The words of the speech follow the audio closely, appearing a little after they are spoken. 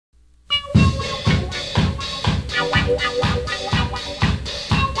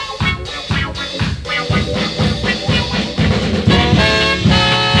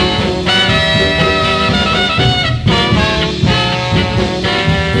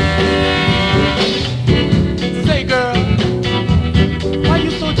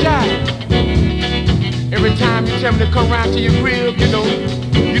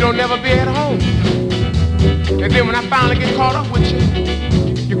finally get caught up with you,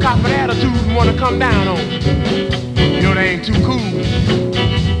 you cop an attitude and want to come down on you. You know, that ain't too cool.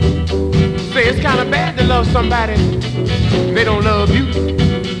 Say it's kind of bad to love somebody, they don't love you.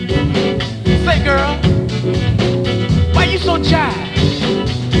 Say, girl, why you so jive?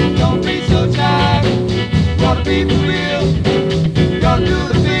 Don't be so jive. Gotta be for real. Gotta do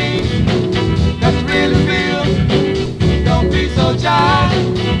the things that's really real. Don't be so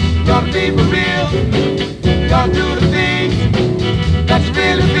jive. Gotta be for real. Gotta do the things that's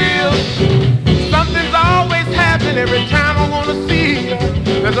really real. Something's always happening every time I want to see you.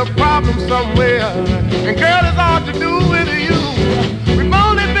 There's a problem somewhere, and girl, it's all to do with you. We've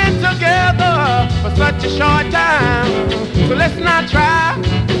only been together for such a short time, so let's not try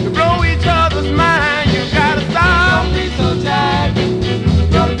to blow each other's mind. You gotta stop. Don't be so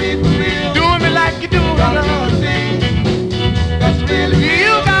jive. Gotta be for real. Doing me like you do, Gotta do the things that's really real.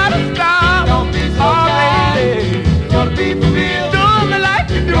 You gotta stop. Don't be so jive. Gotta be for real. Doing me like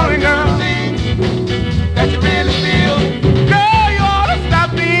you do, Gotta do girl. the things that you really feel. Girl, you ought to stop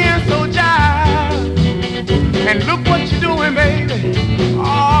being so jive. And look what you're doing, baby.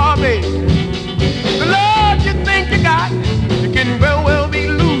 Oh, baby. The love you think you got, you can well be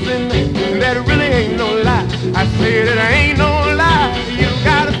losing. And that really ain't no lie. I say that ain't no lie. You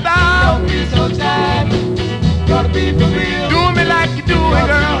gotta stop. Don't be so jive. Gotta be for real. Doing me like you do, Gotta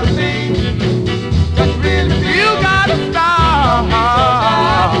girl. do the things that's really real. You gotta stop.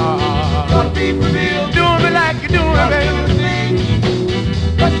 Gotta be for real. Doing me like you do, Gotta baby. do the things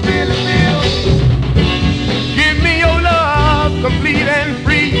that's really real. Give me your love, complete and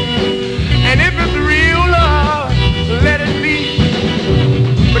free. And if it's real love, let it be.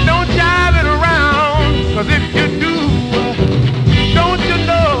 But don't jive it around, cause if you do, don't you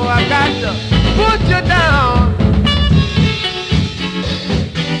know I got to put you down.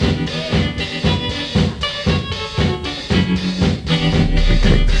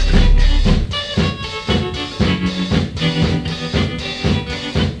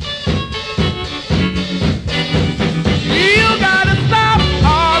 You gotta stop,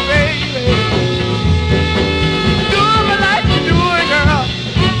 oh baby. Do me like you do it, girl.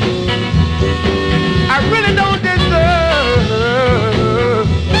 I really don't deserve.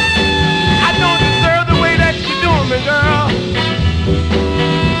 I don't deserve the way that you do me, girl.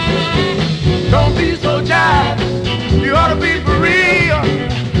 Don't be so jive. You ought to be for real.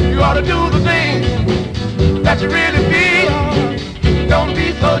 You ought to do the things that you really feel. Don't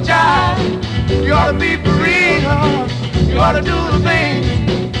be so jive. You ought to be for real. You ought to do the things